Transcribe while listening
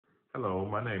Hello,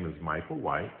 my name is Michael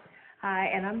White. Hi,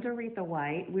 and I'm Doretha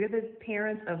White. We're the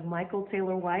parents of Michael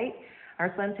Taylor White.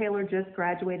 Our son Taylor just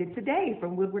graduated today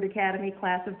from Woodward Academy,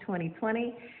 class of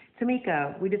 2020.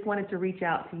 Tamika, we just wanted to reach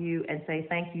out to you and say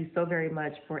thank you so very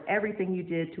much for everything you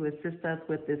did to assist us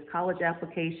with this college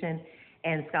application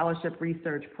and scholarship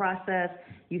research process.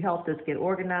 You helped us get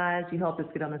organized. You helped us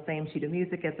get on the same sheet of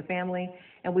music as a family.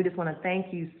 And we just want to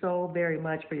thank you so very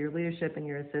much for your leadership and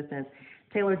your assistance.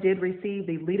 Taylor did receive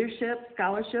the Leadership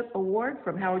Scholarship Award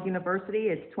from Howard University.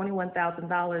 It's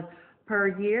 $21,000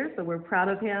 per year, so we're proud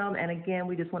of him. And again,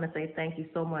 we just want to say thank you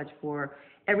so much for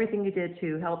everything you did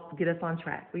to help get us on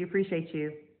track. We appreciate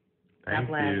you. God Thank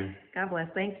bless. you. God bless.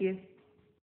 Thank you.